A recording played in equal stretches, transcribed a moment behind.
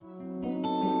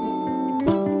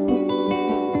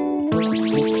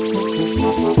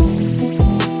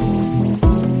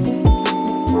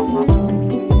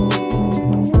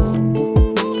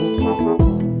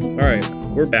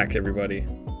We're back, everybody.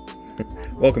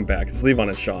 Welcome back. It's Levon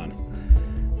and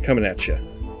Sean coming at you.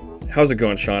 How's it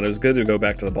going, Sean? It was good to go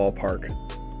back to the ballpark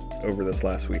over this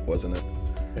last week, wasn't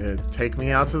it? Take me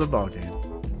out to the ball game.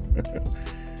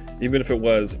 Even if it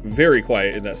was very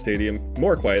quiet in that stadium,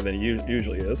 more quiet than it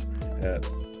usually is at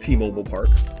T-Mobile Park.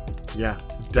 Yeah,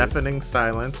 deafening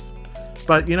silence.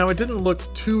 But, you know, it didn't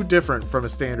look too different from a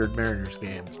standard Mariners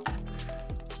game.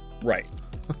 Right.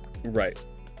 Right.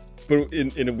 But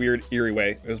in a weird, eerie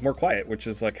way, it was more quiet, which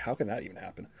is like, how can that even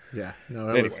happen? Yeah,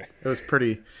 no, it was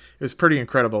pretty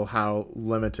incredible how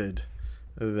limited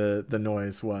the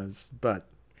noise was, but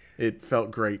it felt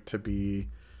great to be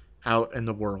out in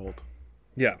the world.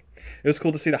 Yeah, it was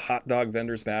cool to see the hot dog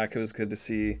vendors back. It was good to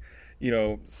see,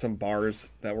 some bars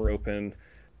that were open.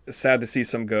 Sad to see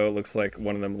some go. It looks like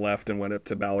one of them left and went up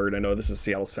to Ballard. I know this is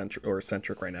Seattle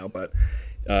centric right now, but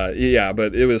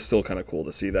but it was still kind of cool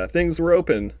to see that things were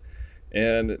open.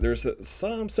 And there's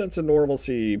some sense of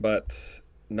normalcy, but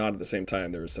not at the same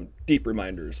time. There's some deep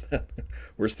reminders that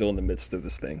we're still in the midst of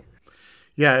this thing.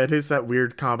 Yeah, it is that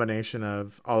weird combination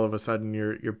of all of a sudden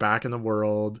you're back in the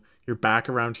world, you're back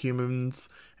around humans,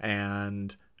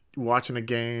 and watching a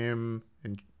game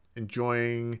and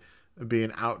enjoying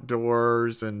being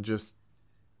outdoors and just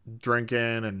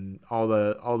drinking and all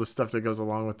the stuff that goes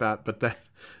along with that. But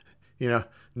then,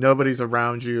 nobody's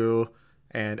around you.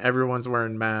 And everyone's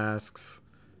wearing masks,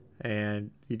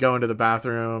 and you go into the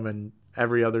bathroom, and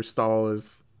every other stall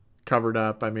is covered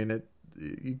up. I mean,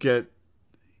 you get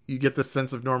the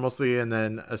sense of normalcy, and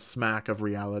then a smack of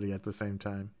reality at the same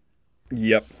time.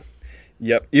 Yep.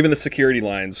 Even the security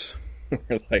lines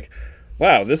were like,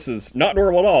 "Wow, this is not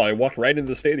normal at all." I walked right into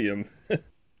the stadium.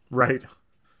 Right.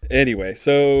 Anyway,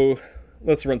 so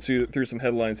let's run through some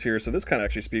headlines here. So this kind of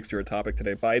actually speaks to our topic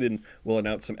today. Biden will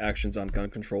announce some actions on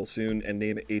gun control soon and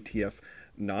name ATF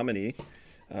nominee.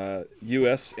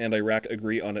 U.S. and Iraq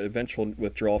agree on an eventual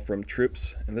withdrawal from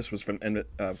troops. And this was from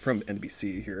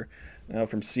NBC here. Now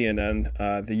from CNN,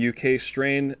 the UK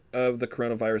strain of the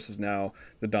coronavirus is now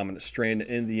the dominant strain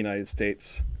in the United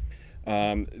States.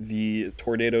 The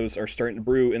tornadoes are starting to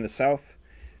brew in the south.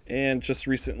 And just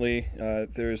recently,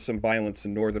 there's some violence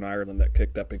in Northern Ireland that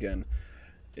kicked up again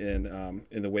in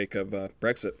the wake of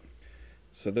Brexit.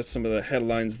 So that's some of the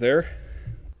headlines there.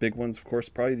 Big ones, of course,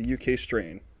 probably the UK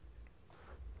strain.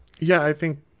 Yeah, I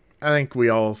think we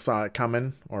all saw it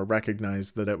coming or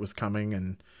recognized that it was coming,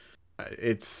 and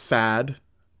it's sad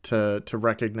to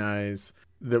recognize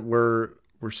that we're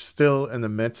still in the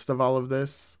midst of all of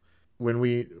this when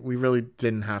we really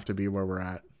didn't have to be where we're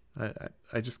at.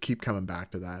 I just keep coming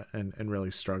back to that and really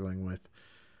struggling with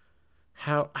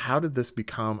how did this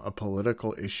become a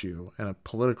political issue and a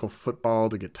political football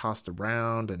to get tossed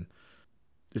around? And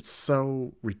it's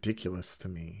so ridiculous to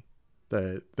me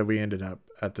that we ended up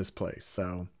at this place.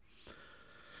 So,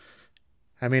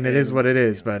 I mean, it is what it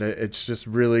is, but it's just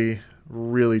really,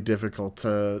 really difficult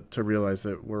to realize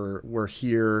that we're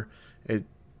here.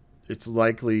 It's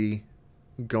likely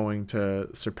going to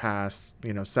surpass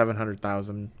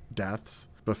 700,000 deaths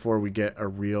before we get a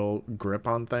real grip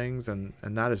on things, and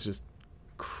that is just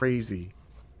crazy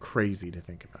to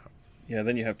think about. Yeah,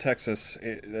 then you have Texas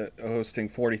hosting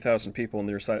 40,000 people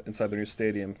inside their new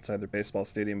stadium, inside their baseball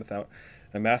stadium, without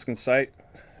a mask in sight.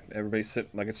 Everybody's sitting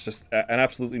like it's just an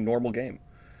absolutely normal game,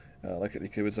 like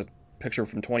it was a picture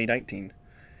from 2019,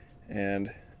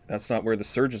 and that's not where the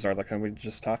surges are. Like we were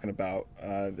just talking about,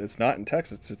 it's not in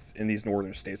Texas; it's in these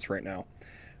northern states right now,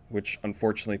 which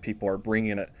unfortunately people are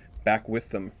bringing it back with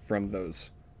them from those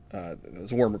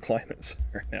warmer climates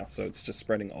right now. So it's just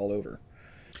spreading all over.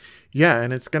 Yeah,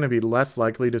 and it's going to be less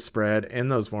likely to spread in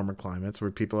those warmer climates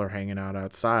where people are hanging out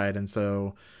outside. And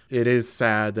so it is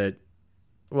sad that,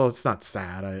 well, it's not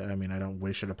sad. I mean, I don't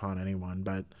wish it upon anyone,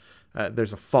 but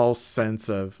there's a false sense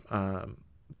of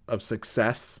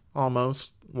success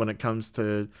almost when it comes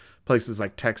to places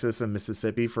like Texas and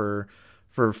Mississippi for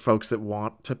folks that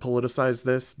want to politicize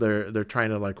this. They're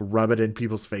trying to like rub it in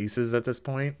people's faces at this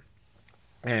point.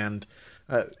 And,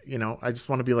 I just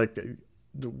want to be like,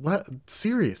 what?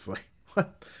 Seriously?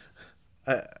 What?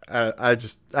 I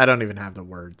don't even have the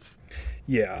words.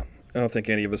 Yeah, I don't think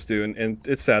any of us do. And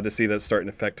it's sad to see that starting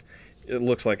to affect, it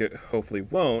looks like it hopefully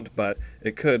won't, but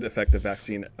it could affect the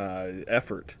vaccine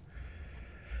effort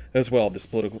as well, this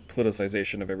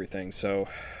politicization of everything. So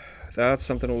that's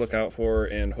something to look out for,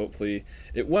 and hopefully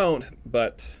it won't.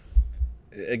 But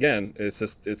again,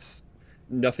 it's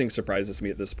nothing surprises me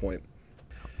at this point.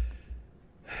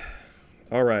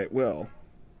 All right, well,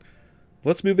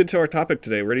 let's move into our topic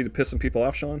today. Ready to piss some people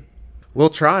off, Sean? We'll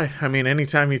try. I mean,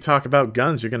 anytime you talk about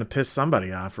guns, you're going to piss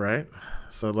somebody off, right?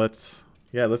 So let's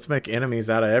make enemies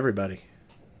out of everybody.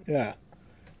 Yeah,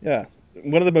 yeah.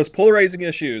 One of the most polarizing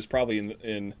issues probably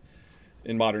in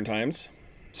modern times.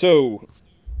 So,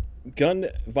 gun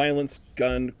violence,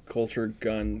 gun culture,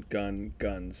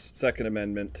 guns. Second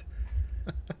Amendment,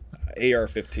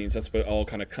 AR-15s. That's what all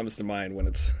kind of comes to mind when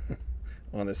it's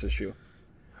on this issue.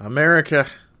 America.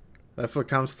 That's what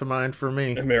comes to mind for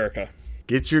me. America.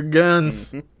 Get your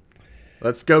guns.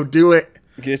 Let's go do it.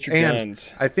 Get your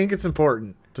guns. I think it's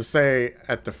important to say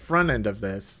at the front end of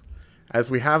this, as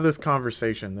we have this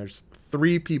conversation, there's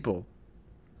 3 people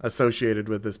associated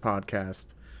with this podcast,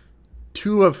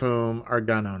 2 of whom are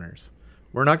gun owners.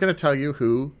 We're not going to tell you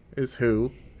who is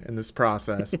who in this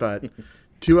process, but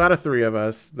 2 out of 3 of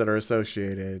us that are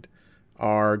associated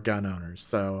are gun owners.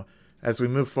 So as we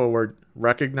move forward,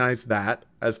 recognize that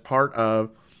as part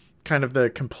of kind of the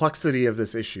complexity of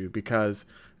this issue, because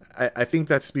I think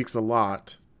that speaks a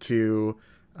lot to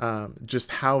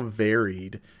just how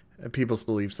varied people's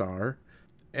beliefs are.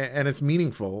 And it's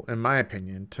meaningful, in my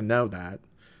opinion, to know that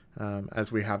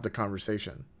as we have the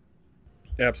conversation.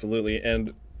 Absolutely.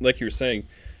 And like you were saying,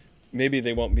 maybe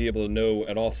they won't be able to know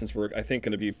at all, since we're, I think,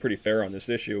 going to be pretty fair on this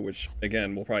issue, which,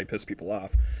 again, will probably piss people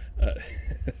off.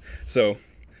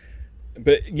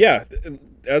 But yeah,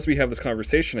 as we have this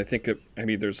conversation, I think,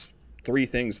 there's 3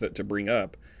 things that to bring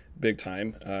up big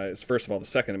time. Is first of all, the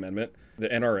Second Amendment, the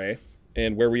NRA,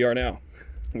 and where we are now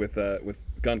with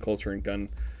gun culture and gun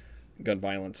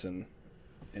violence and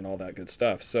all that good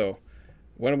stuff. So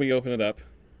why don't we open it up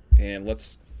and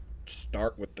let's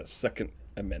start with the Second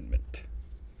Amendment.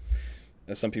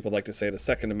 As some people like to say, the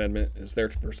Second Amendment is there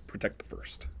to protect the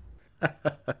First.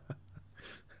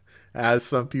 As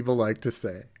some people like to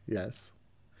say, yes.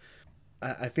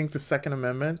 I think the Second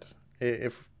Amendment,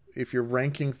 if you're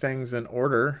ranking things in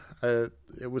order,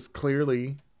 it was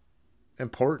clearly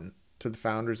important to the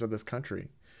founders of this country.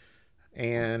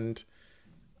 And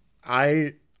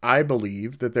I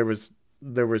believe that there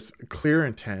was clear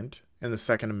intent in the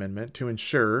Second Amendment to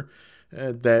ensure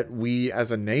that we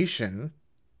as a nation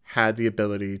had the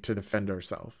ability to defend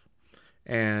ourselves.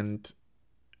 And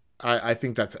I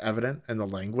think that's evident in the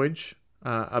language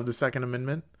of the Second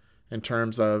Amendment in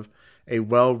terms of a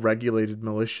well-regulated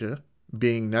militia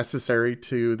being necessary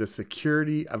to the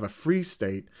security of a free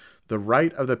state. The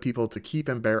right of the people to keep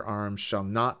and bear arms shall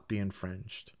not be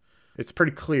infringed. It's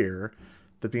pretty clear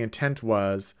that the intent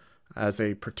was as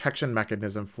a protection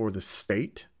mechanism for the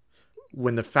state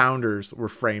when the founders were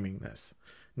framing this.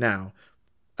 Now,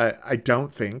 I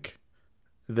don't think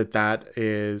that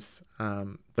is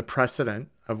the precedent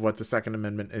of what the Second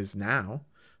Amendment is now.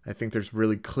 I think there's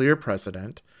really clear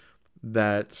precedent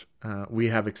that we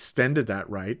have extended that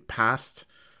right past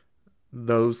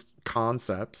those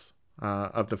concepts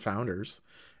of the founders.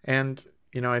 And,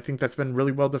 I think that's been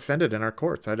really well defended in our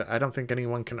courts. I don't think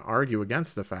anyone can argue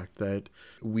against the fact that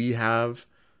we have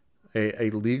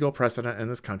a legal precedent in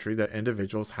this country that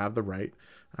individuals have the right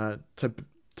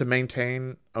to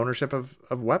maintain ownership of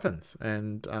weapons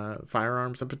and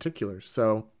firearms in particular.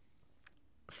 So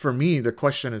for me, the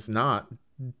question is not,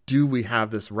 do we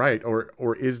have this right,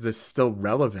 or is this still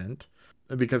relevant?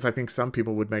 Because I think some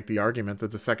people would make the argument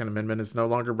that the Second Amendment is no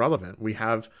longer relevant. We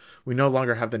no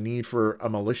longer have the need for a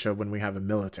militia when we have a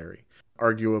military,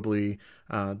 arguably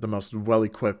the most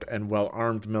well-equipped and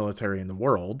well-armed military in the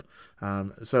world.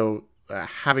 So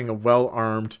having a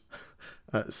well-armed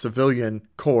civilian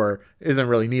corps isn't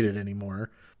really needed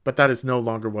anymore. But that is no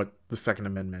longer what the Second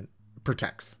Amendment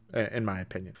protects, in my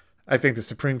opinion. I think the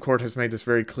Supreme Court has made this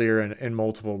very clear in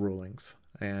multiple rulings.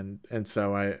 And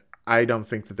so I don't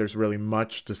think that there's really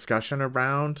much discussion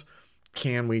around,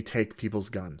 can we take people's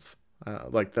guns?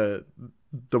 Like the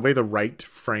way the right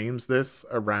frames this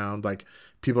around, like,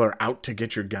 people are out to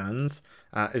get your guns,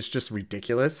 is just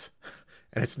ridiculous.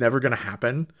 And it's never going to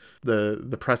happen.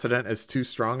 The precedent is too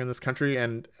strong in this country.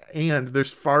 And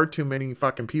there's far too many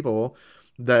fucking people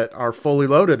that are fully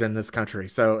loaded in this country.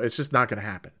 So it's just not going to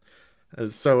happen.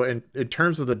 So in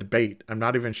terms of the debate, I'm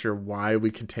not even sure why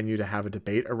we continue to have a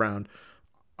debate around,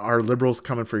 are liberals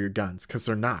coming for your guns? Because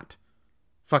they're not.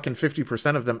 Fucking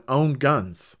 50% of them own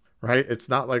guns, right? It's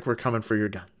not like we're coming for your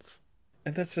guns.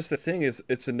 And that's just the thing, is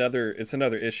it's another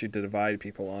issue to divide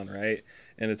people on, right?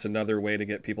 And it's another way to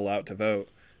get people out to vote.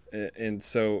 And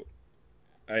so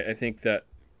I think that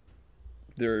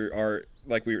there are,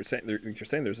 like you're saying,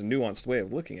 there's a nuanced way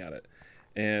of looking at it.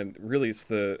 And really it's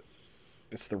the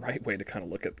right way to kind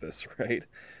of look at this, right?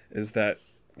 Is that,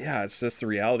 yeah, it's just the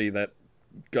reality that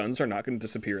guns are not going to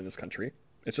disappear in this country.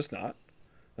 It's just not.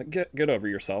 Like, get over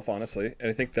yourself, honestly. And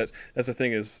I think that's the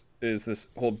thing, is this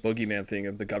whole boogeyman thing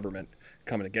of the government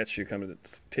coming to get you, coming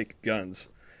to take guns.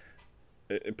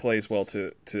 It plays well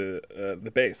to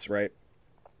the base, right?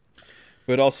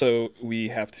 But also, we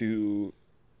have to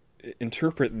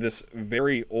interpret this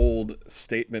very old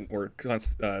statement or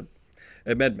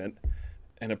amendment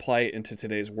and apply it into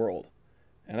today's world,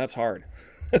 and that's hard.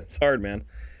 It's hard, man.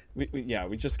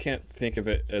 We just can't think of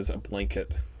it as a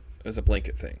blanket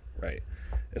thing, right?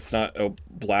 It's not a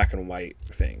black and white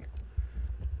thing.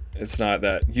 It's not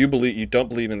that you don't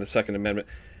believe in the Second Amendment,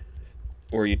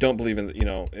 or you don't believe in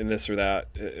in this or that.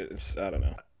 It's, I don't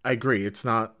know. I agree. It's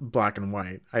not black and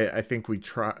white. I think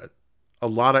a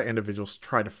lot of individuals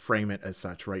try to frame it as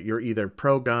such, right? You're either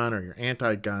pro gun or you're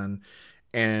anti gun,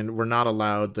 and we're not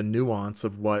allowed the nuance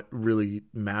of what really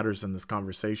matters in this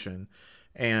conversation.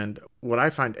 And what I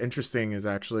find interesting is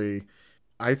actually,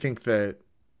 I think that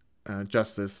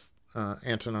Justice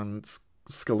Antonin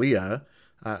Scalia,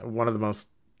 one of the most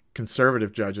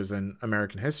conservative judges in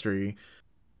American history,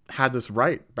 had this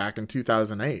right back in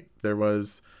 2008. There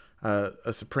was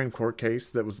a Supreme Court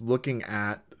case that was looking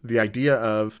at the idea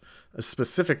of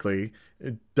specifically,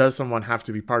 does someone have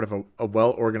to be part of a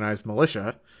well-organized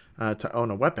militia to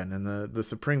own a weapon? And the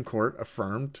Supreme Court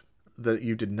affirmed that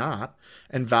you did not,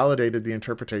 and validated the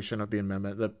interpretation of the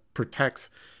amendment that protects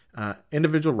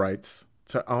individual rights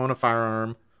to own a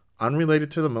firearm unrelated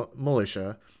to the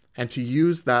militia, and to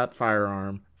use that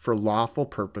firearm for lawful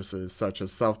purposes such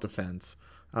as self-defense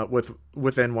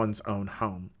within one's own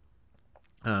home.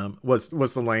 Was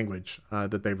the language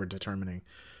that they were determining.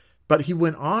 But he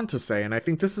went on to say, and I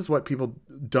think this is what people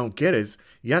don't get, is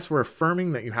yes, we're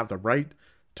affirming that you have the right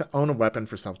to own a weapon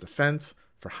for self-defense,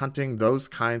 for hunting, those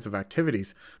kinds of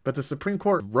activities. But the Supreme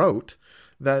Court wrote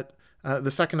that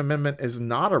the Second Amendment is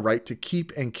not a right to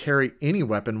keep and carry any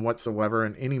weapon whatsoever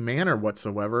in any manner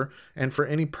whatsoever and for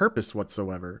any purpose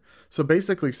whatsoever. So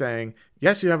basically saying,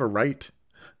 yes, you have a right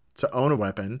to own a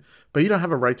weapon, but you don't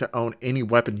have a right to own any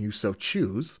weapon you so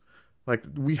choose. Like,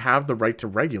 we have the right to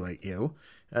regulate you.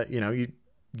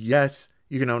 Yes,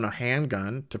 you can own a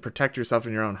handgun to protect yourself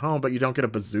in your own home, but you don't get a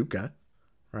bazooka,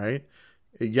 right?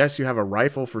 Yes, you have a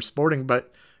rifle for sporting,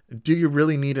 but do you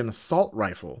really need an assault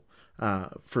rifle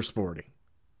for sporting?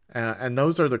 And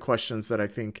those are the questions that I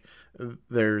think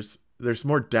there's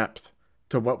more depth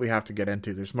to what we have to get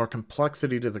into. There's more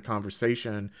complexity to the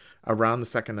conversation around the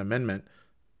Second Amendment,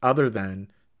 other than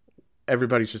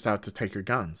everybody's just out to take your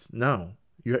guns. No,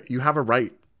 you have a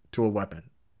right to a weapon,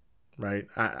 right?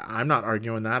 I'm not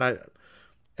arguing that.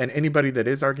 And anybody that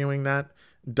is arguing that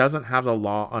doesn't have the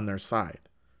law on their side.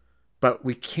 But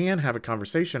we can have a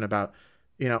conversation about,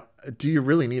 do you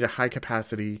really need a high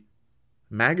capacity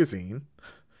magazine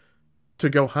to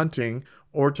go hunting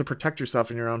or to protect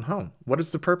yourself in your own home? What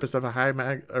is the purpose of a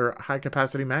high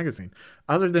capacity magazine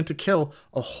other than to kill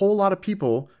a whole lot of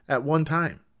people at one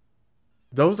time?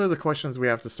 Those are the questions we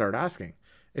have to start asking.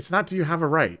 It's not, do you have a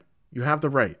right? You have the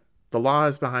right. The law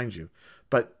is behind you.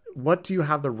 But what do you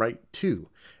have the right to?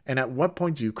 And at what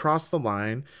point do you cross the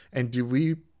line, and do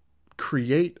we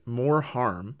create more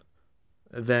harm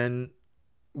than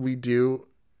we do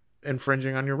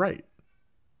infringing on your right?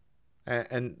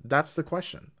 And that's the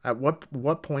question. At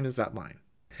what point is that line?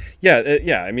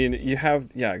 Yeah. I mean,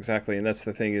 exactly. And that's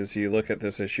the thing, is you look at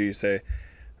this issue, you say,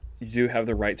 you do have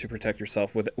the right to protect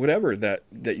yourself with whatever that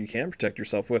you can protect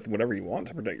yourself with, whatever you want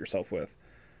to protect yourself with,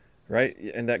 right?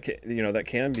 And that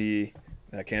can be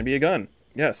a gun.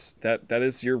 Yes, that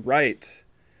is your right.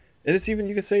 And it's even,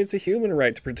 you could say it's a human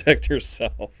right to protect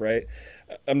yourself, right?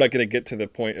 I'm not going to get to the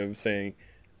point of saying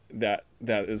that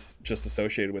is just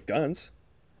associated with guns,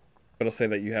 but I'll say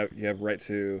that you have right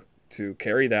to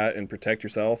carry that and protect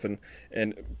yourself,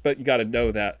 but you got to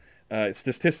know that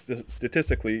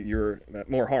statistically you're at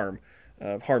more harm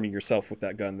of harming yourself with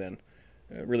that gun than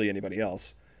really anybody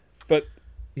else. But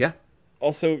yeah,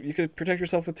 also you could protect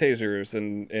yourself with tasers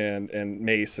and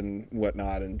mace and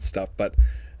whatnot and stuff, but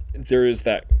there is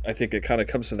that, I think it kind of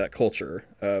comes to that culture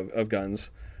of guns.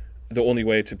 The only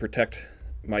way to protect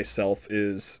myself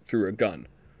is through a gun,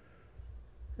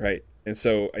 right? And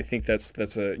so I think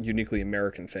that's a uniquely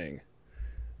American thing,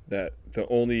 that the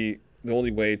only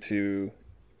way to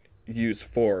use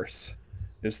force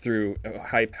is through a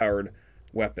high-powered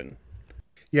weapon.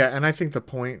 Yeah, and I think the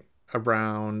point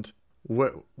around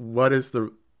what is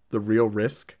the real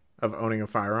risk of owning a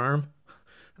firearm,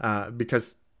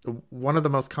 because one of the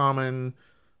most common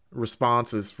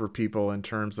responses for people in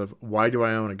terms of why do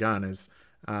I own a gun is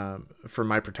for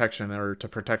my protection, or to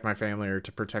protect my family, or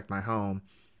to protect my home.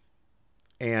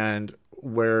 And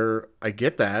where I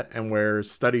get that, and where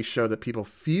studies show that people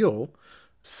feel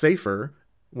safer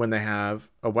when they have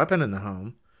a weapon in the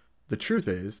home, the truth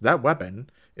is that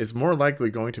weapon is more likely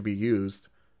going to be used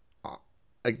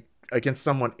against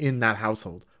someone in that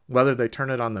household, whether they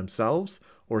turn it on themselves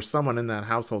or someone in that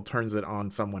household turns it on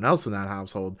someone else in that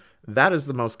household, that is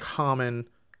the most common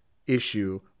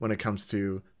issue when it comes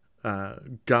to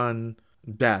gun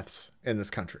deaths in this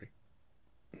country.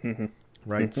 Mm-hmm.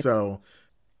 Right? Mm-hmm. So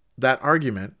that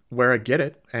argument, where I get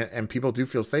it, and people do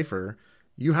feel safer,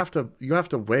 you have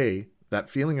to weigh that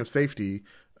feeling of safety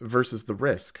versus the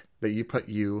risk that you put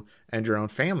you and your own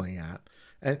family at.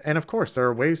 And of course, there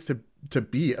are ways to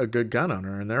be a good gun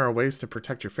owner, and there are ways to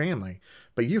protect your family,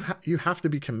 but you have to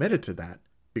be committed to that,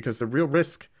 because the real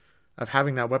risk of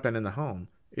having that weapon in the home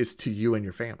is to you and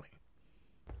your family.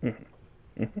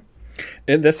 Mm-hmm. Mm-hmm.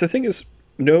 And that's the thing, is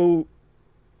know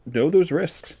those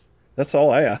risks. That's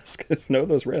all I ask, is know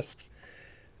those risks.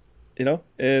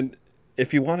 And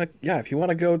if you want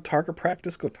to go target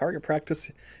practice, go target practice.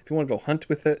 If you want to go hunt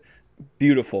with it,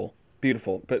 beautiful.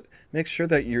 But make sure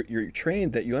that you're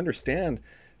trained, that you understand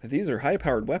that these are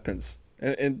high-powered weapons.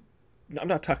 And I'm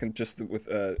not talking just with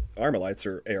Armalites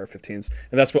or AR-15s.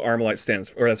 And that's what Armalite stands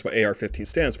for, or that's what AR-15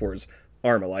 stands for, is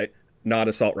Armalite, not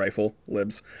assault rifle,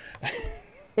 libs.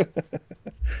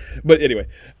 But anyway,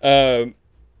 so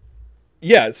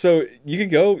you can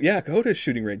go to a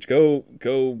shooting range, go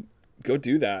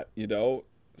do that.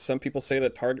 Some people say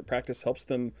that target practice helps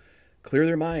them clear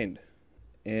their mind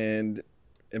and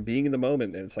being in the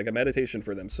moment, and it's like a meditation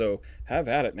for them. So have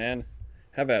at it, man.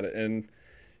 Have at it. And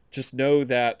just know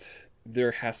that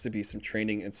there has to be some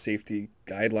training and safety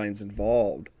guidelines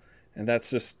involved. And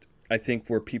that's just, I think,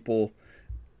 where people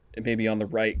maybe on the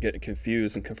right get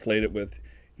confused and conflate it with,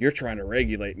 you're trying to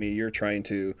regulate me, you're trying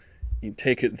to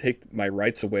take my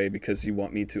rights away because you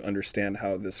want me to understand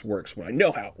how this works when I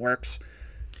know how it works.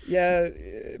 Yeah,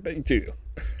 but you do.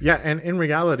 Yeah, and in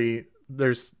reality,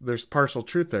 there's partial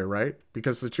truth there, right?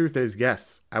 Because the truth is,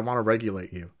 yes, I want to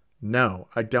regulate you. No,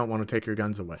 I don't want to take your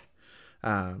guns away.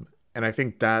 And I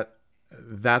think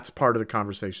that's part of the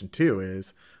conversation too,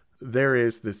 is there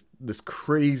is this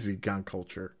crazy gun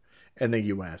culture in the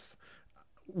US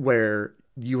where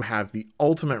you have the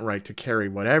ultimate right to carry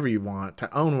whatever you want,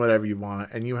 to own whatever you want,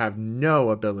 and you have no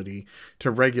ability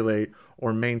to regulate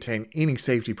or maintain any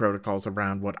safety protocols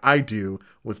around what I do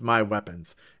with my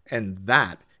weapons. And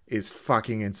that is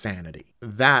fucking insanity.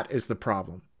 That is the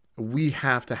problem. We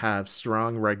have to have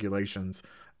strong regulations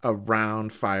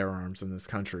around firearms in this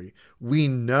country. We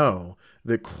know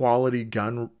that quality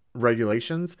gun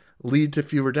regulations lead to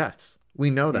fewer deaths. We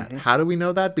know that. Mm-hmm. How do we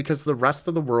know that? Because the rest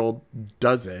of the world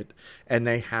does it, and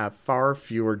they have far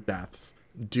fewer deaths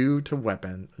due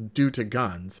to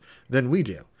guns than we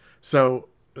do. So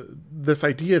this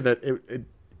idea that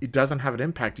it doesn't have an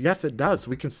impact, yes, it does.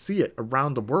 We can see it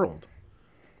around the world.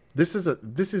 This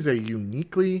is a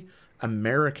uniquely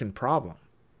American problem.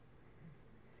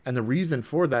 And the reason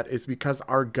for that is because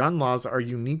our gun laws are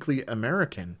uniquely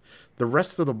American. The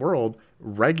rest of the world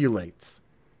regulates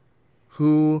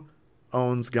who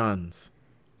owns guns,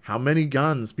 how many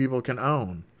guns people can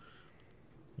own,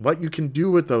 what you can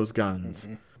do with those guns.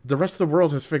 Mm-hmm. The rest of the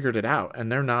world has figured it out, and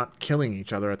they're not killing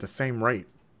each other at the same rate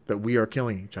that we are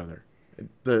killing each other.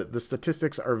 The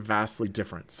statistics are vastly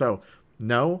different. So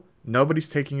no, nobody's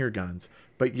taking your guns,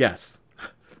 but yes,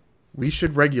 we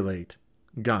should regulate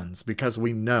guns because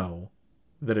we know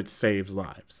that it saves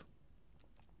lives.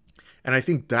 And I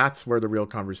think that's where the real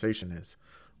conversation is.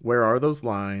 Where are those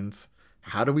lines?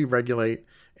 How do we regulate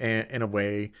in a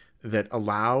way that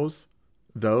allows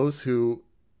those who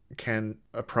can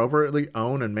appropriately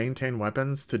own and maintain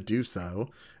weapons to do so,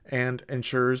 and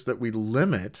ensures that we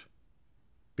limit,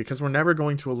 because we're never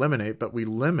going to eliminate, but we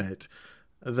limit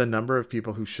the number of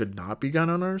people who should not be gun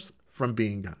owners from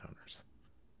being gun owners.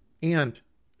 And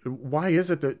why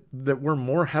is it that we're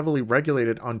more heavily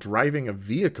regulated on driving a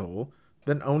vehicle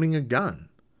than owning a gun?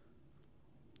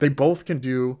 They both can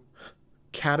do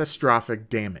catastrophic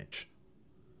damage.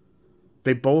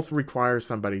 They both require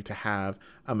somebody to have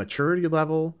a maturity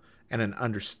level and an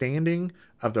understanding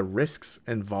of the risks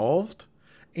involved,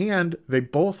 and they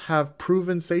both have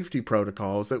proven safety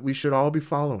protocols that we should all be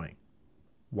following.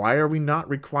 Why are we not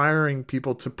requiring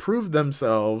people to prove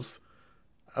themselves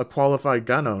a qualified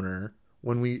gun owner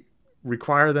when we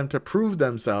require them to prove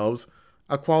themselves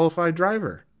a qualified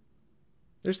driver?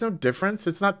 There's no difference.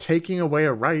 It's not taking away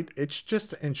a right. It's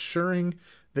just ensuring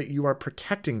that you are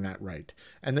protecting that right,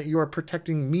 and that you are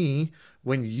protecting me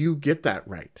when you get that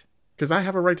right. Because I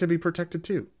have a right to be protected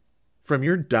too, from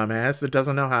your dumbass that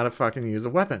doesn't know how to fucking use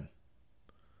a weapon.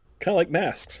 Kind of like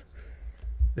masks.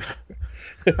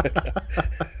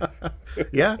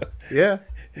 Yeah.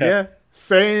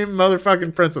 Same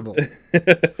motherfucking principle.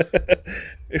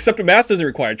 Except a mask doesn't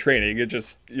require training. It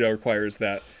just requires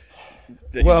that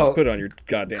you just put it on your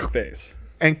goddamn face.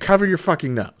 And cover your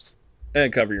fucking nose.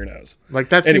 and cover your nose. Like,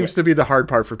 that Anyway. seems to be the hard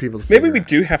part for people to Maybe figure we out.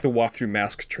 do have to walk through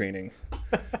mask training.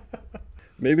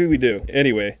 Maybe we do.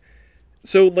 Anyway,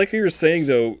 so like you were saying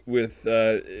though, with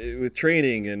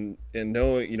training and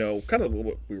knowing, kind of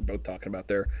what we were both talking about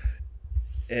there,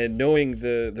 and knowing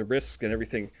the risks and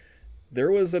everything,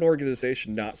 there was an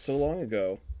organization not so long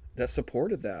ago that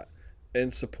supported that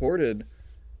and supported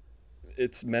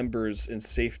its members in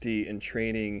safety and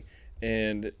training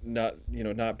and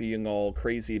not being all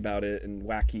crazy about it and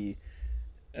wacky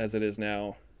as it is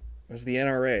now. It was the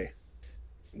NRA,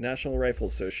 National Rifle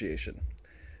Association.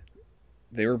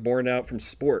 They were born out from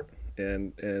sport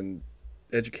and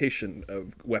education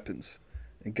of weapons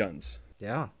and guns.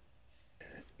 Yeah.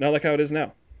 Not like how it is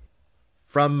now.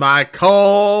 From my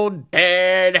cold,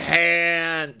 dead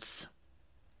hands.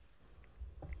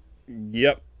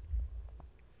 Yep.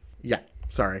 Yeah.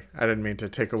 Sorry. I didn't mean to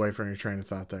take away from your train of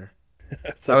thought there.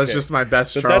 That's That was okay. just my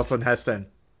best But Charlton Heston.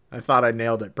 I thought I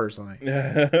nailed it personally.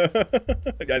 I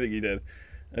think you did.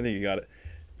 I think you got it.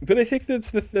 But I think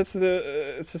it's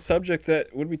a subject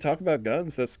that when we talk about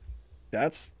guns,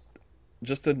 that's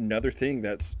just another thing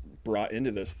that's brought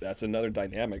into this. That's another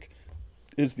dynamic.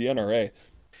 Is the NRA.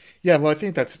 Yeah, well, I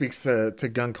think that speaks to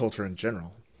gun culture in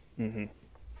general. And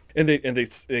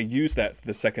they use that,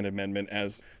 the Second Amendment,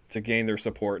 as to gain their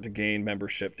support, to gain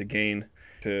membership,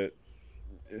 to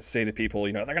say to people,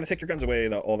 they're going to take your guns away,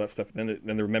 all that stuff. Then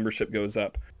their membership goes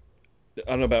up.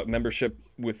 I don't know about membership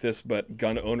with this, but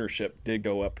gun ownership did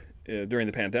go up during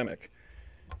the pandemic.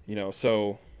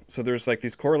 So there's like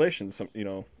these correlations,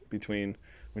 between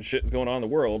when shit's going on in the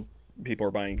world, people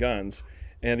are buying guns.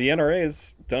 And the NRA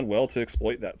has done well to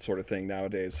exploit that sort of thing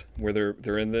nowadays, where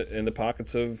they're in the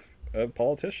pockets of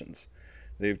politicians.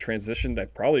 They've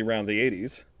transitioned probably around the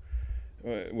 80s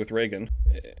with Reagan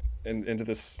and into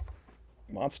this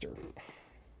monster.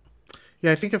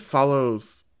 Yeah, I think it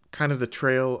follows kind of the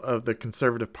trail of the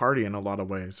Conservative Party in a lot of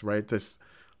ways, right? This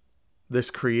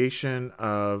creation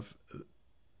of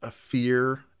a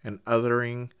fear and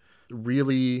othering,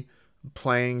 really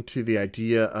playing to the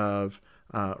idea of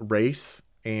race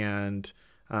and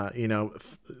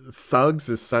thugs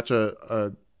is such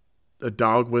a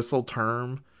dog whistle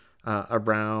term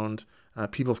around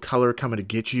people of color coming to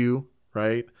get you,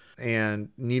 right? And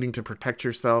needing to protect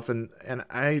yourself. And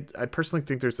I personally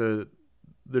think there's a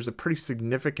pretty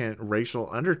significant racial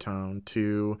undertone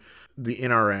to the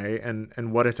NRA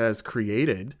and what it has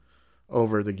created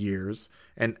over the years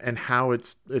and how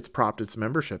it's propped its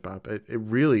membership up. It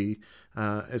really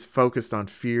is focused on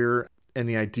fear and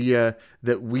the idea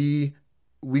that we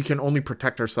can only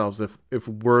protect ourselves if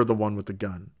we're the one with the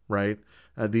gun, right?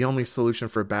 The only solution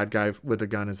for a bad guy with a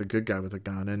gun is a good guy with a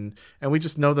gun. And we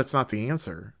just know that's not the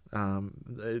answer.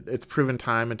 It's proven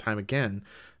time and time again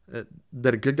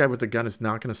that a good guy with a gun is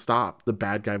not going to stop the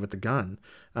bad guy with the gun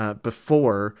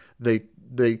before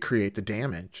they create the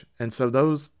damage. And so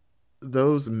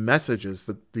those messages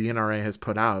that the NRA has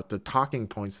put out, the talking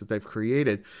points that they've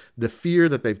created, the fear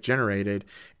that they've generated,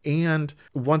 and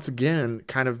once again,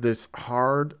 kind of this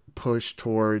hard push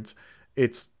towards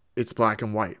it's black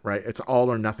and white, right? It's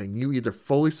all or nothing. You either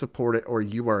fully support it or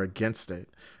you are against it.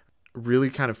 Really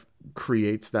kind of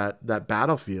creates that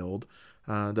battlefield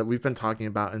that we've been talking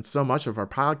about in so much of our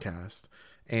podcast,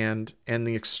 and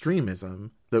the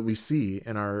extremism that we see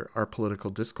in our political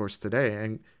discourse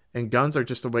today. And guns are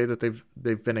just a way that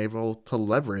they've been able to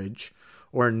leverage,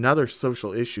 or another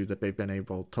social issue that they've been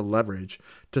able to leverage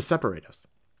to separate us.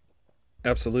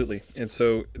 Absolutely. And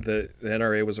so the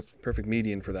NRA was a perfect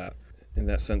median for that, in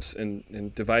that sense,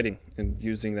 in dividing and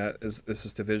using that as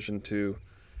division to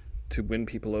win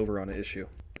people over on an issue.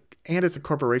 And it's a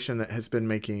corporation that has been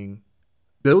making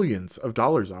billions of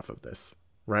dollars off of this,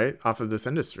 right? Off of this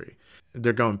industry.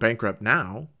 They're going bankrupt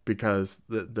now because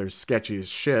they're sketchy as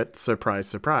shit. Surprise,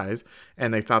 surprise.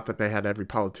 And they thought that they had every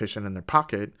politician in their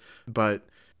pocket. But,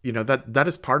 that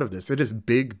is part of this. It is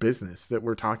big business that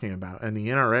we're talking about. And the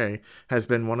NRA has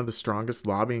been one of the strongest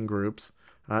lobbying groups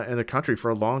in the country for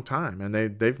a long time. And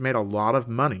they've made a lot of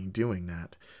money doing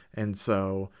that. And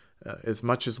so as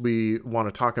much as we want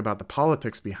to talk about the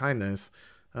politics behind this,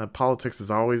 politics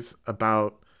is always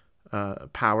about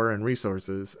power and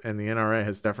resources, and the NRA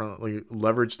has definitely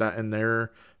leveraged that in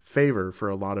their favor for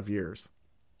a lot of years.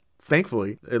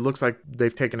 Thankfully, it looks like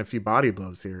they've taken a few body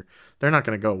blows here. They're not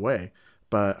going to go away,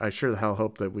 but I sure the hell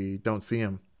hope that we don't see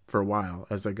them for a while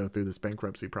as they go through this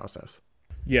bankruptcy process.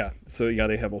 Yeah, so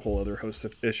they have a whole other host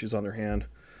of issues on their hand.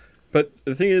 But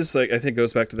the thing is, I think it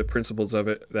goes back to the principles of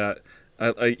it that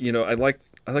I like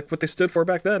what they stood for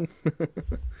back then.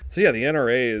 So yeah, the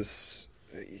NRA is.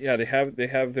 Yeah, they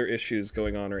have their issues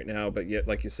going on right now, but yet,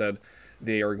 like you said,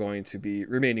 they are going to be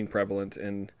remaining prevalent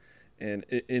and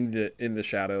in the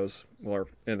shadows, or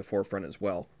in the forefront as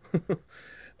well.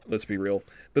 Let's be real.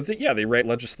 But they write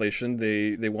legislation.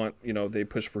 They want, they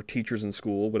push for teachers in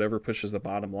school, whatever pushes the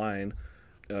bottom line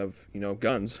of,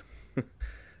 guns.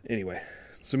 Anyway,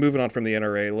 so moving on from the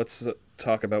NRA, let's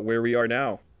talk about where we are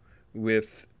now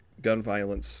with gun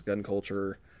violence, gun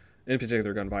culture, in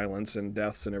particular gun violence and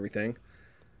deaths and everything.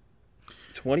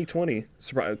 2020,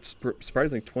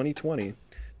 surprisingly 2020,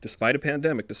 despite a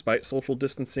pandemic, despite social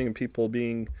distancing and people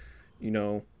being,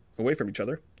 away from each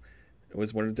other, it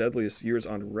was one of the deadliest years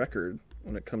on record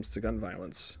when it comes to gun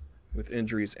violence, with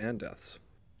injuries and deaths.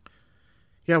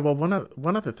 Yeah, well,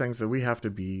 one of the things that we have to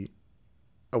be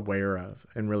aware of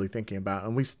and really thinking about,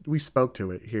 and we spoke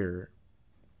to it here,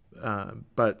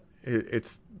 but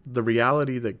it's the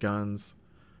reality that guns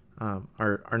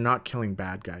are not killing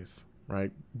bad guys,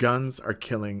 right? Guns are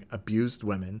killing abused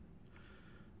women.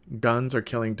 Guns are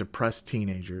killing depressed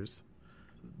teenagers.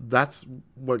 That's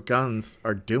what guns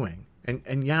are doing.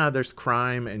 And yeah, there's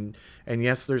crime and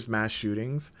yes, there's mass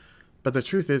shootings, but the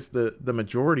truth is the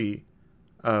majority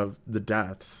of the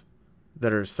deaths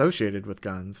that are associated with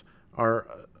guns are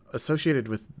associated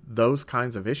with those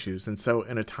kinds of issues. And so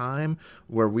in a time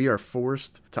where we are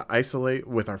forced to isolate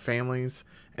with our families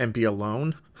and be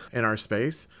alone in our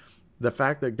space, the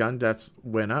fact that gun deaths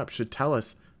went up should tell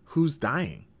us who's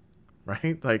dying,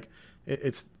 right? Like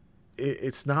it's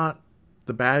not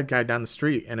the bad guy down the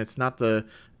street, and it's not the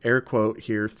air quote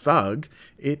here thug.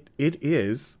 It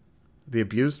is the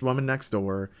abused woman next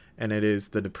door, and it is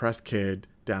the depressed kid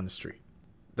down the street.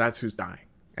 That's who's dying,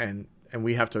 and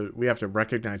we have to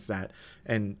recognize that,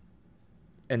 and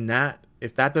that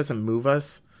if that doesn't move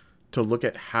us to look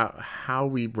at how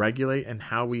we regulate and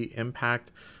how we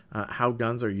impact how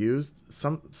guns are used,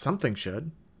 something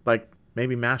should, like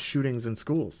maybe mass shootings in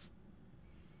schools.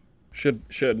 Should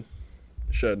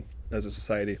as a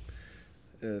society.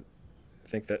 I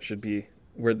think that should be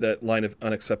where that line of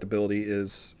unacceptability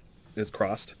is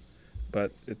crossed,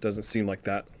 but it doesn't seem like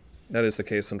that is the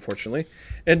case, unfortunately.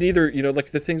 And neither,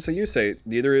 like the things that you say,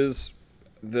 neither is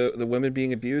the women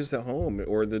being abused at home,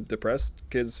 or the depressed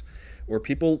kids, or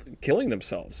people killing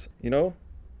themselves.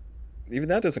 Even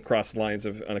that doesn't cross lines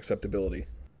of unacceptability.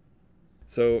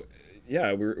 So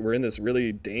yeah, we're in this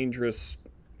really dangerous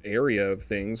area of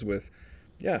things with,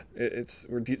 we're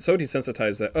so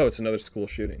desensitized that, it's another school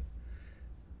shooting,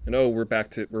 and we're back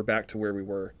to where we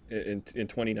were in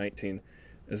 2019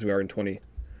 as we are in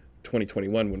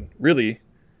 2021, when really,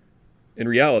 in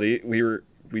reality,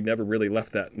 we never really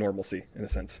left that normalcy, in a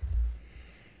sense.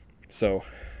 So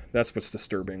that's what's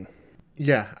disturbing.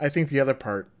 Yeah, I think the other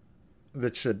part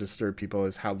that should disturb people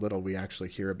is how little we actually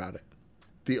hear about it.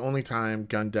 The only time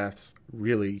gun deaths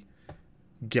really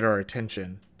get our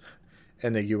attention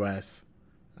in the U.S.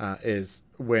 Is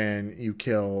when you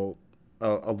kill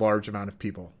a large amount of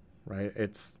people, right?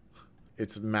 It's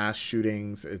mass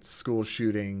shootings, it's school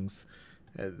shootings.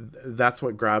 That's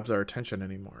what grabs our attention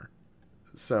anymore.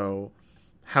 So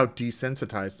how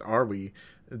desensitized are we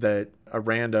that a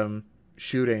random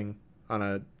shooting on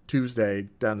a Tuesday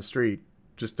down the street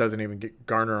just doesn't even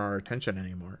garner our attention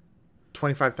anymore?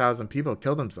 25,000 people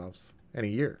kill themselves in a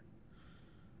year,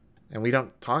 and we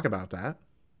don't talk about that.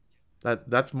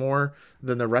 That's more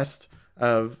than the rest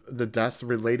of the deaths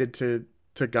related to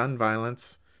gun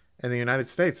violence in the United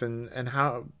States, and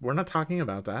how we're not talking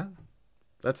about that.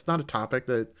 That's not a topic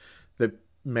that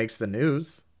makes the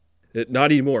news.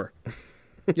 Not anymore.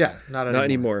 Yeah, not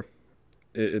anymore.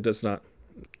 It does not.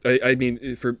 I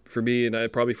mean, for me,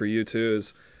 and probably for you too,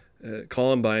 is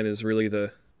Columbine is really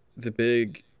the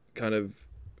big kind of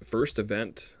first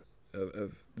event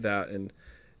of that, and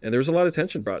there was a lot of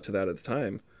attention brought to that at the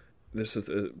time. This is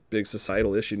a big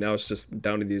societal issue. Now it's just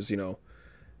down to these,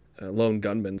 lone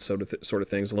gunmen sort of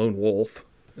things, lone wolf,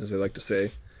 as they like to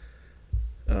say.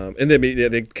 And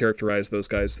they characterize those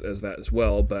guys as that as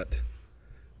well. But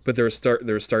there was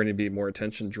starting to be more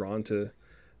attention drawn to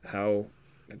how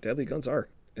deadly guns are,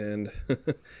 and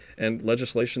and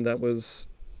legislation that was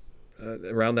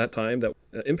around that time that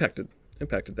impacted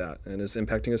that, and is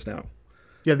impacting us now.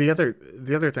 Yeah, the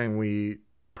other thing we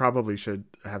probably should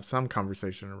have some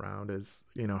conversation around is,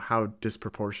 how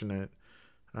disproportionate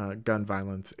gun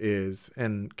violence is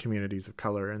in communities of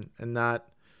color, and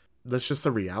that's just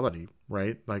a reality,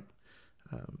 right? Like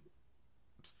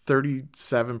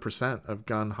 37% of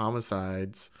gun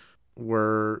homicides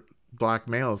were black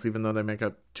males, even though they make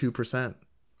up 2%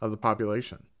 of the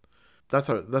population. That's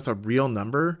a real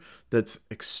number that's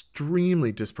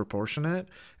extremely disproportionate,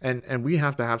 and we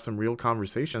have to have some real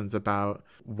conversations about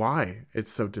why it's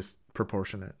so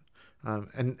disproportionate.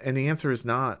 And the answer is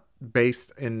not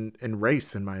based in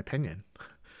race, in my opinion.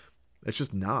 It's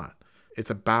just not. It's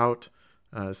about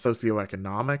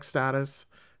socioeconomic status.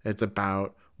 It's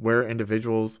about where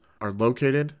individuals are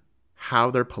located,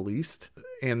 how they're policed,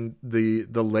 and the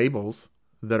labels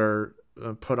that are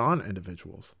put on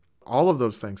individuals. All of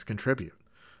those things contribute,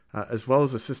 as well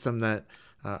as a system that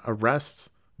arrests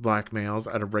black males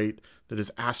at a rate that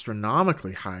is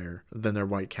astronomically higher than their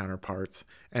white counterparts,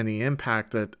 and the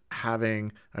impact that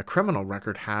having a criminal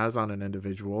record has on an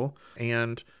individual,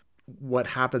 and what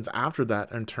happens after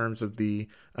that in terms of the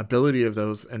ability of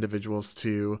those individuals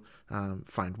to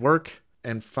find work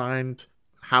and find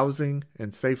housing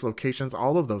and safe locations.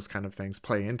 All of those kind of things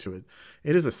play into it.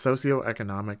 It is a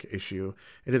socioeconomic issue.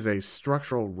 It is a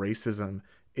structural racism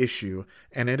issue,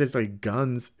 and it is a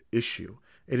guns issue.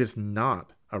 It is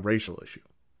not a racial issue.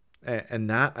 And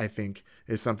that, I think,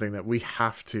 is something that we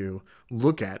have to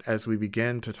look at as we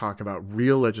begin to talk about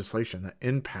real legislation that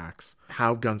impacts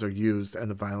how guns are used and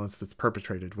the violence that's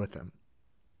perpetrated with them.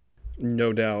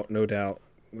 No doubt, no doubt.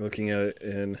 Looking at it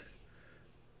in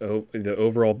the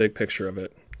overall big picture of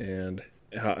it, and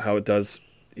how it does,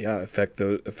 affect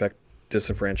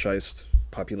disenfranchised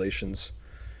populations.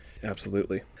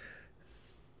 Absolutely.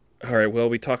 All right, well,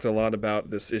 we talked a lot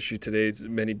about this issue today,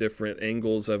 many different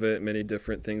angles of it, many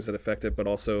different things that affect it, but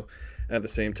also at the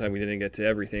same time, we didn't get to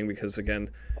everything because, again,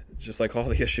 just like all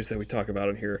the issues that we talk about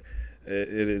in here,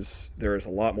 there is a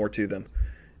lot more to them.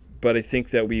 But I think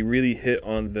that we really hit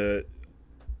on the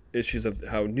issues of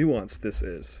how nuanced this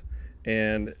is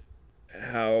and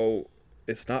how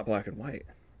it's not black and white,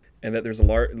 and that there's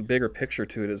a bigger picture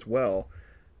to it as well.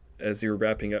 As you were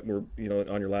wrapping up, on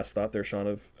your last thought there, Sean,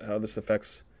 of how this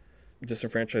affects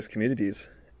disenfranchised communities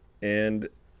and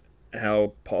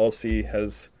how policy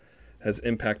has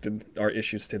impacted our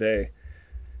issues today,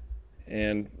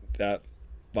 and that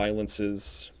violence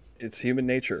it's human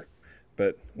nature,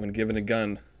 but when given a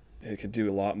gun, it could do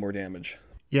a lot more damage.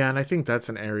 Yeah, and I think that's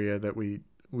an area that we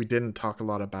didn't talk a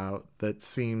lot about that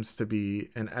seems to be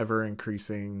an ever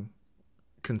increasing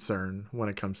concern when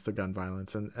it comes to gun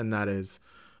violence, and that is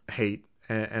hate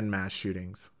and mass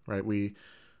shootings, right?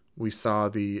 We saw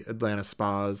the Atlanta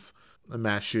Spas, a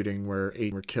mass shooting where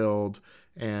 8 were killed,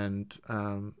 and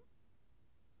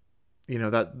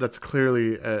that's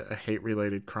clearly a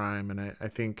hate-related crime. And I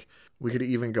think we could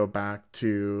even go back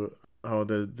to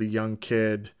the young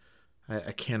kid.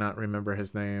 I cannot remember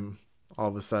his name. All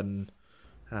of a sudden,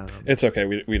 it's okay.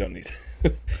 We don't need.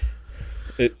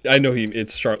 I know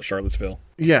it's Charlottesville.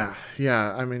 Yeah.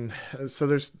 I mean, so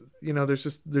there's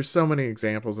so many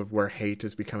examples of where hate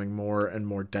is becoming more and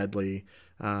more deadly,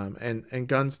 and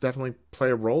guns definitely play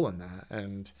a role in that.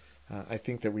 And I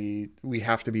think that we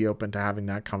have to be open to having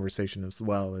that conversation as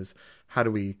well. Is how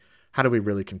do we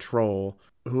really control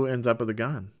who ends up with a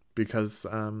gun? Because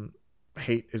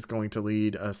hate is going to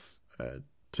lead us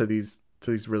to these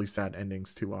really sad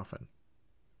endings too often.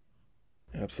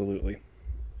 Absolutely.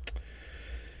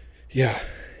 Yeah.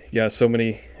 So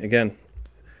many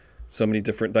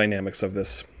different dynamics of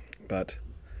this, but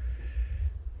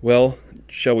well,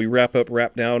 shall we wrap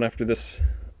down after this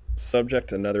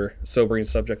subject, another sobering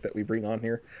subject that we bring on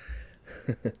here,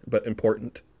 but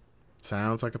important.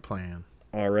 Sounds like a plan.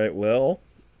 All right. Well,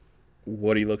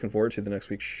 what are you looking forward to the next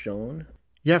week, Sean?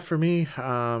 Yeah, for me,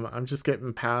 I'm just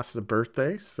getting past the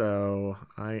birthday, so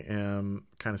I am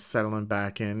kind of settling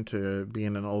back into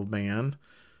being an old man,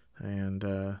 and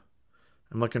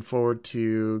I'm looking forward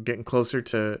to getting closer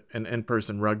to an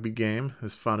in-person rugby game.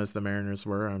 As fun as the Mariners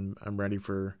were, I'm ready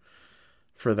for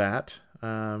that.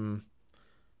 Trying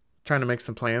to make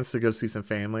some plans to go see some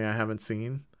family I haven't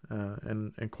seen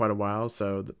in quite a while.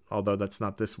 So although that's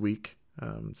not this week,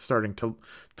 starting to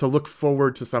look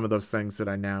forward to some of those things that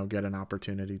I now get an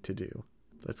opportunity to do.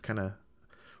 That's kind of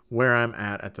where I'm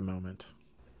at the moment.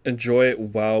 Enjoy it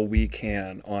while we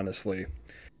can, honestly.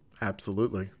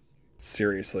 Absolutely.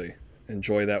 Seriously.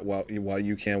 Enjoy that while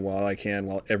you can, while I can,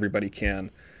 while everybody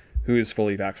can who is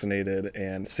fully vaccinated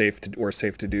and safe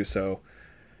to do so.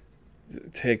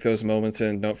 Take those moments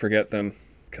and don't forget them,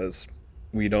 because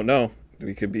we don't know.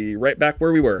 We could be right back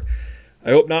where we were.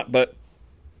 I hope not, but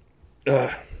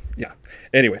yeah.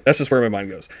 Anyway, that's just where my mind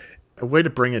goes. A way to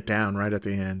bring it down right at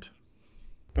the end.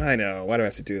 I know. Why do I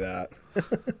have to do that?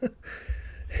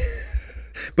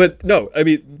 But no, I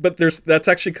mean, that's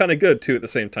actually kind of good too at the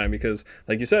same time, because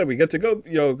like you said, we get to go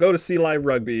to see live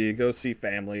rugby, go see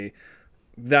family.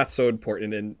 That's so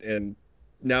important. And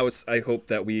now I hope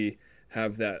that we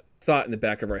have that thought in the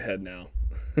back of our head now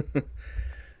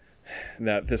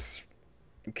that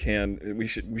we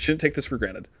shouldn't take this for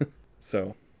granted.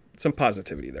 So some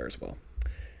positivity there as well.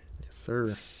 Yes, sir.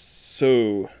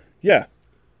 So yeah,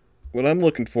 what I'm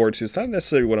looking forward to, it's not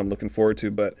necessarily what I'm looking forward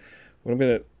to, but what I'm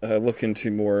going to look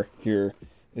into more here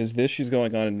is the issues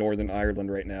going on in Northern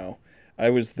Ireland right now. I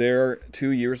was there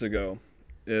 2 years ago,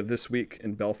 this week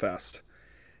in Belfast,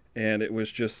 and it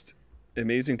was just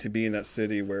amazing to be in that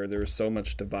city where there's so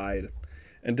much divide.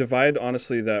 And divide,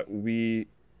 honestly, that we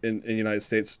in the United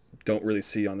States don't really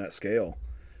see on that scale,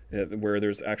 where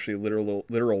there's actually a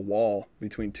literal wall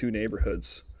between two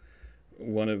neighborhoods,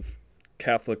 one of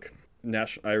Catholic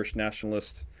Irish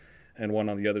nationalist and one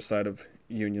on the other side of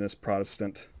Unionist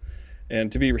Protestant.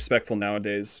 And to be respectful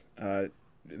nowadays,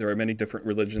 there are many different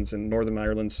religions in Northern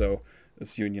Ireland, so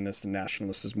this Unionist and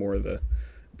nationalist is more the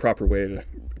proper way to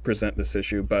present this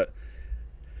issue. But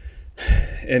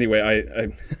anyway,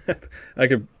 I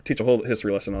could teach a whole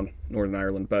history lesson on Northern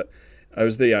Ireland, but I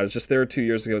was just there 2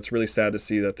 years ago. It's really sad to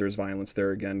see that there's violence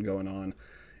there again going on,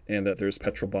 and that there's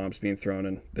petrol bombs being thrown,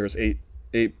 and there's eight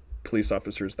police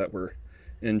officers that were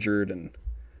injured, and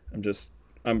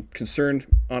I'm concerned,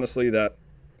 honestly, that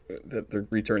they're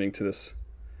returning to this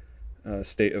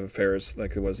state of affairs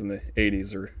like it was in the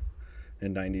 80s or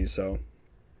in 90s. So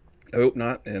I hope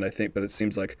not, but it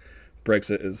seems like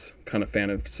Brexit is kind of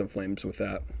fanning some flames with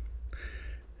that.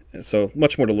 And so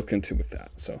much more to look into with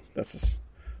that. So that's just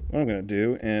what I'm going to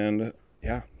do. And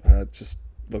yeah, just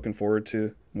looking forward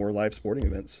to more live sporting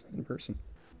events in person.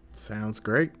 Sounds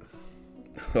great.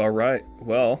 All right.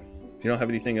 Well, if you don't have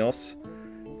anything else,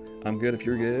 I'm good if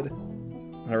you're good.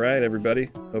 All right, everybody.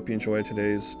 Hope you enjoyed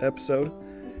today's episode.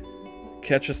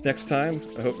 Catch us next time.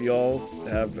 I hope you all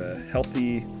have a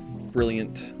healthy,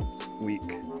 brilliant week.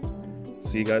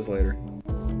 See you guys later.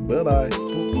 Bye-bye.